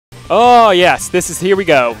Oh, yes. Here we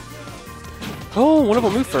go. Oh, one of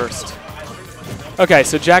them moved first. Okay,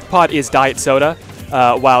 so Jackpot is Dietsoda,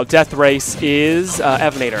 while Death Race is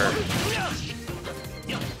Evanator.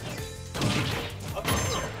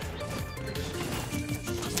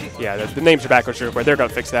 Yeah, the names are backwards, but they're going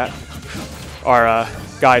to fix that. Our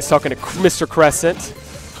guy's talking to Mr. Crescent.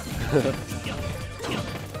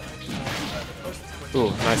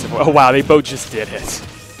 Ooh, nice. Oh, wow, they both just did it.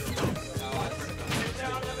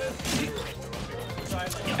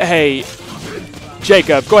 Hey,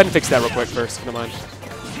 Jacob, go ahead and fix that real quick first, if you don't mind.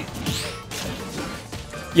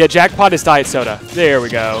 Yeah, Jackpot is Dietsoda. There we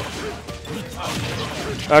go.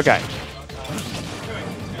 Okay.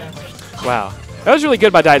 Wow. That was really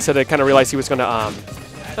good by Dietsoda to kind of realize he was going to, I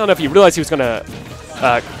don't know if he realized he was going to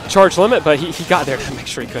charge limit, but he got there to make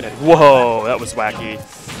sure he couldn't. Whoa, that was wacky.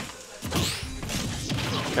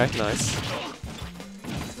 Okay, nice.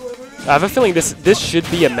 I have a feeling this should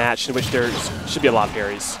be a match in which there should be a lot of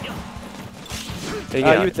parries. You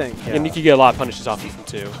would think, yeah. And you could get a lot of punishes off of them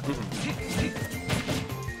too.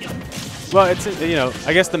 Well, it's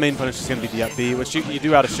I guess the main punish is going to be the up B, which you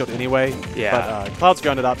do out of shield anyway. Yeah. But Cloud's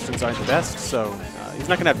grounded options aren't the best, so he's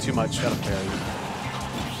not going to have too much out of parry.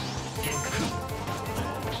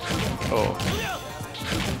 Oh.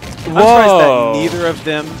 I'm surprised that neither of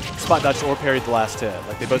them spot dodged or parried the last hit.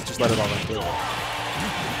 Like, they both just let it all run through.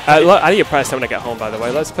 I need to press that when I get home, by the way.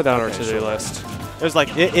 Let's put that on our to-do list. It was like,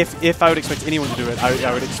 if I would expect anyone to do it,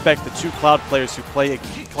 I would expect the 2 Cloud players who play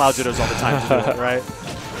Cloud Dittos all the time to do it, right?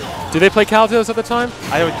 Do they play Caldos at the time?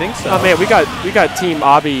 I would think so. Oh man, we got Team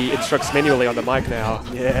Obby instructs manually on the mic now.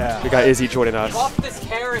 Yeah. We got Izzy joining us. Love this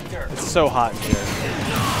character. It's so hot in here.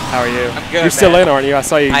 How are you? I'm good. You're still in, aren't you? I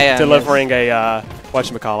saw you delivering yes. a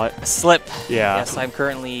whatchamacallit. A slip. Yeah. Yes, I'm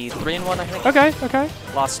currently 3-1, I think. Okay, okay.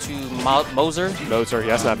 Lost to Moser. Moser, yeah,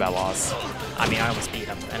 that's not a bad loss. I mean, I almost beat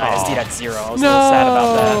him, and I SD'd at 0. I was a no. little sad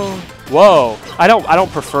about that. Whoa. I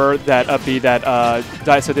don't prefer that up B that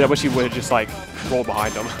Dietsoda. I wish he would have just like rolled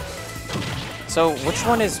behind him. So which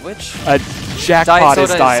one is which? Jackpot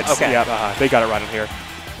is Diets. Okay. Yeah, they got it right in here.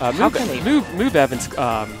 Move Evans.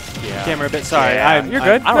 Yeah. Camera a bit. Sorry, yeah. You're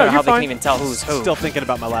good. I don't know how they can even tell who's who. Still thinking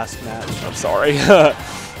about my last match. I'm sorry.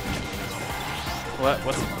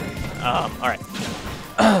 What's? All right.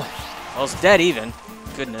 Well, it's dead even.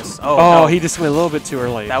 Goodness. Oh. Oh, no. he just went a little bit too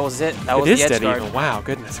early. That was it. That was the edge dead guard. even. Wow.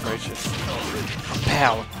 Goodness gracious.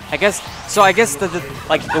 Pow. I guess. So I guess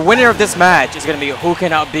the winner of this match is gonna be who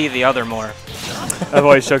can outbe the other more. I've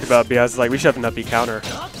always joked about B. I was like, we should have an up B counter.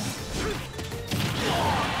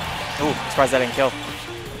 Ooh, surprised that didn't kill.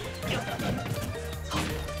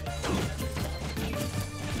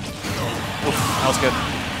 Oof, that was good.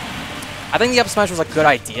 I think the up smash was a good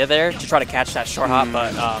idea there to try to catch that short hop,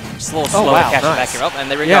 but just a little slow to catch it back here up, and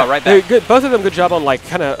there we go, right back. Good. Both of them good job on like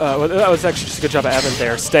kind of. Well, that was actually just a good job of Evan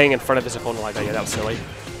there, staying in front of his opponent like that. Yeah, that was silly.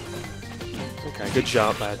 Okay, good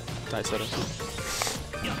job by Dietsoda.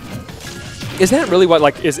 Is that really what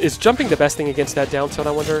like is jumping the best thing against that down tilt?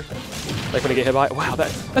 I wonder. Like when I get hit by it. Wow,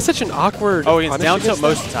 that's such an awkward. Oh, it's down tilt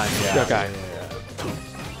most of the time. Yeah. Okay.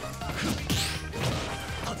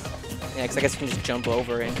 Yeah, because I guess you can just jump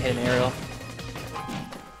over and hit an aerial.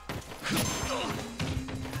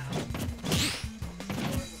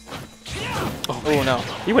 Oh no,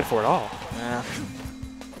 he went for it all. Yeah.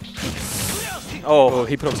 Oh,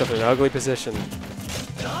 he put himself in an ugly position.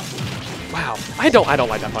 Wow, I don't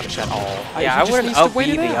like that punish at all. Yeah, I wouldn't up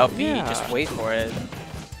B the up B. Just wait for it.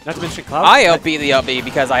 Not to mention Cloud. I up B the up B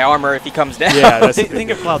because I armor if he comes down. Yeah, that's think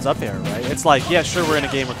of Cloud's up air, right? It's like, yeah, sure, we're in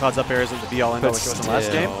a game where Cloud's up air isn't the be all end all like it was in the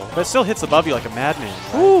last game, but it still hits above you like a madman.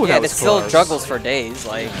 Right? Ooh, yeah, that it was still close. juggles for days.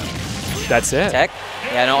 Like that's it. Tech.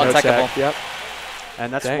 Yeah, no, untechable. Yep.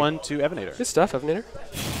 And that's 1 to Evanator. Good stuff, Evanator.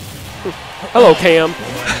 Hello, Cam.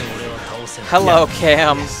 Hello,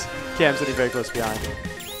 Cam. Cam's sitting very close behind.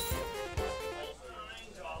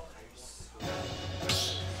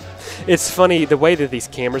 It's funny the way that these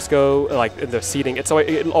cameras go, like in the seating. It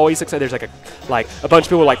always looks like there's like a bunch of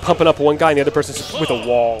people like pumping up one guy and the other person's just with a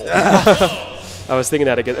wall. I was thinking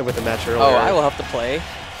that again with the match earlier. Oh, I will have to play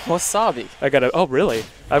Wasabi. I gotta. Oh, really?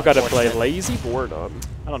 I've got to play Lazy Boredom.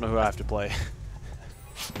 I don't know who I have to play.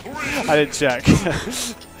 I didn't check.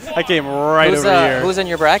 I came right over here. Who's in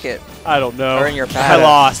your bracket? I don't know. Or in your pad? I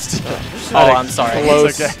lost. Oh, I'm sorry.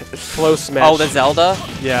 Close match. Oh, the Zelda?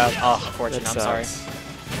 Yeah. Oh, unfortunate. I'm sorry.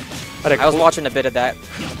 I was watching a bit of that.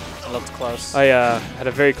 It looked close. I had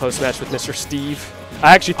a very close match with Mr. Steve.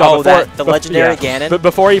 I actually thought the legendary Ganon? But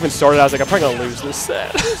before I even started, I was like, I'm probably going to lose this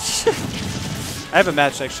set. I have a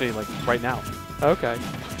match actually like right now. Okay. Do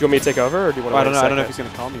you want me to take over, or do you want to I don't know if he's going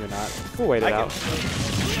to call me or not. We'll wait it out.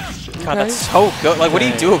 God, that's so good. Like, what do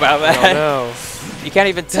you do about that? I don't know. You can't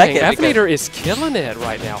even tech it. Evanator is killing it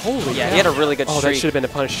right now. Holy yeah, cow. he had a really good streak. Oh, that should have been a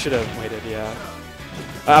punish. Should have waited, yeah.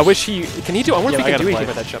 I wish he... Can he do... I wonder if he can do anything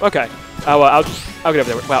with that jump. Okay. Well, I'll get over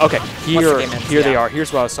there. Wow, okay. Here they are.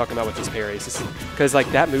 Here's what I was talking about with these parries. Because,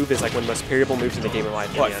 like, that move is, like, one of the most parryable moves in the game, in my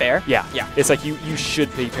opinion. What, fair? Yeah. It's like you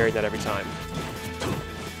should be parrying that every time.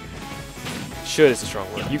 Should is a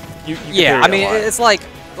strong word. You yeah, I mean, it's like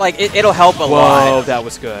it'll help a lot. Whoa, that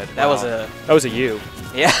was good. That was a U.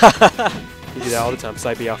 Yeah. You do that all the time.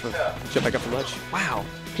 Side B off of jump back up from ledge. Wow.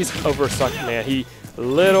 He's overstuck, man. I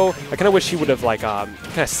kind of wish he would have like kind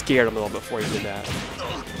of scared him a little bit before he did that.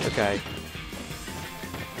 Okay.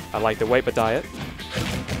 I like the wait but diet.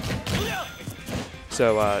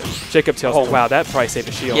 So Jacob tells me, wow, that probably saved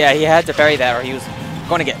the shield. Yeah, he had to parry that or he was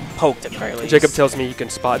going to get poked at the very least. Jacob tells me you can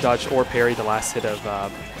spot dodge or parry the last hit of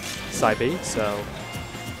side B, so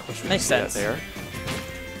makes sense there.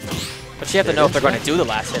 But you have to know if they're going to do the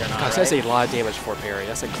last hit or not. Gosh, that's a lot of damage for parry.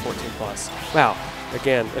 That's like 14 plus. Wow.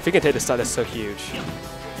 Again, if he can take the side, that's so huge.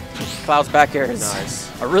 Cloud's back air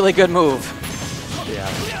is a really good move. Yeah.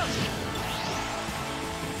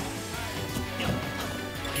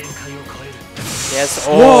 Yes.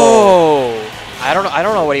 Oh. I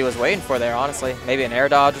don't know what he was waiting for there, honestly. Maybe an air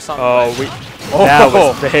dodge or something. That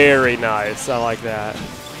was very nice. I like that.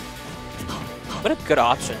 What a good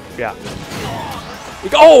option. Yeah.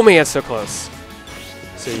 Oh man, so close.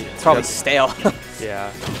 See, it's probably stale.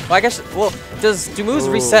 Yeah. Well, I guess. Well, do moves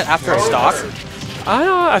reset after a stock? I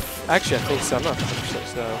don't. Actually, I think so. I'm not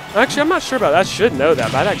 100% no. Actually, I'm not sure about that. I should know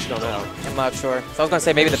that, but I actually don't know. I'm not sure. So I was gonna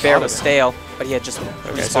say maybe the bear was stale, but he had just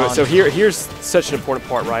respawned. So here's such an important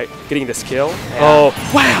part, right? Getting this kill. Yeah.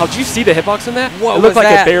 Oh wow! Did you see the hitbox in that? What it looked like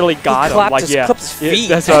that? It barely got him. Like clipped his feet.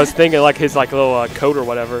 That's what I was thinking. Like his little coat or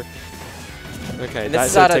whatever. Okay. And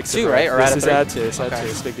this is out of 2, right? Or this is out of 2. It's out of 2.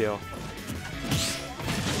 It's a big deal.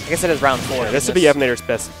 I guess it is round 4. Yeah, this would be Evanator's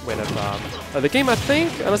best win of the game, I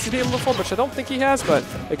think, unless he's beat him before, which I don't think he has. But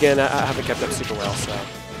again, I haven't kept up super well. So,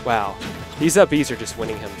 wow, these up Bs are just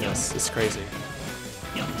winning him. This is crazy.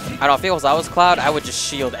 I don't know. If it was I was Cloud, I would just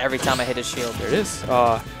shield every time I hit his shield. There it is.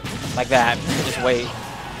 Like that. Just wait.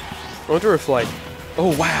 I wonder if like,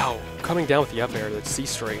 oh wow, coming down with the up air, the C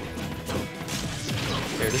string.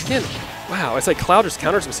 There it is again. Wow, it's like Cloud just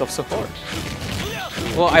counters himself so hard.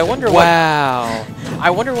 Well, I wonder I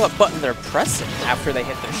wonder what button they're pressing after they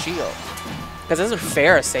hit their shield. Because isn't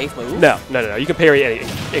fair a safe move? No. You can parry and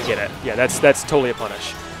get it. Yeah, that's totally a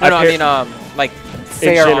punish. No, I mean, like,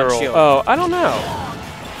 fair in general. on shield. Oh, I don't know.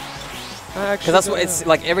 Because that's what it's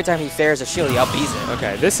like. Every time he fairs a shield, he up-Bs it.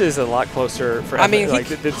 Okay, this is a lot closer. For like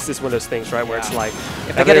this is one of those things, right, where it's like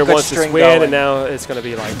if they get a good string going, and now it's going to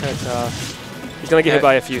be like kind of tough. He's going to get hit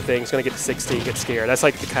by a few things. He's going to get to 60, get scared. That's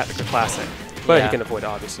like the classic. But he can avoid it,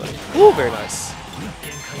 obviously. Ooh, very nice.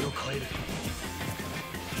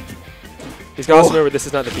 He's got to also remember this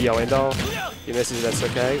is not the be-all end-all. He misses, that's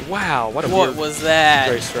okay. Wow, what was that?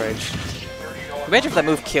 Very strange. Imagine if that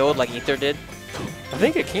move killed like Ether did. I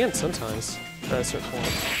think it can sometimes at a certain point.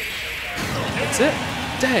 That's it.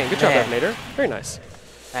 Dang, good job, Evanator. Very nice.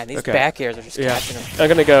 Man, these back airs are just catching him. I'm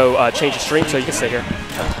going to go change the stream so you can stay here.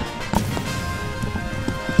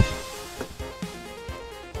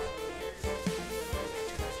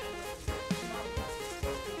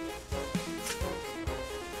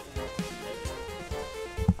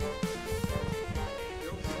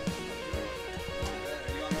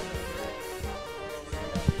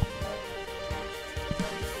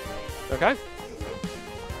 Okay.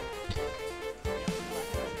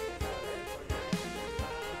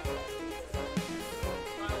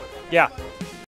 Yeah.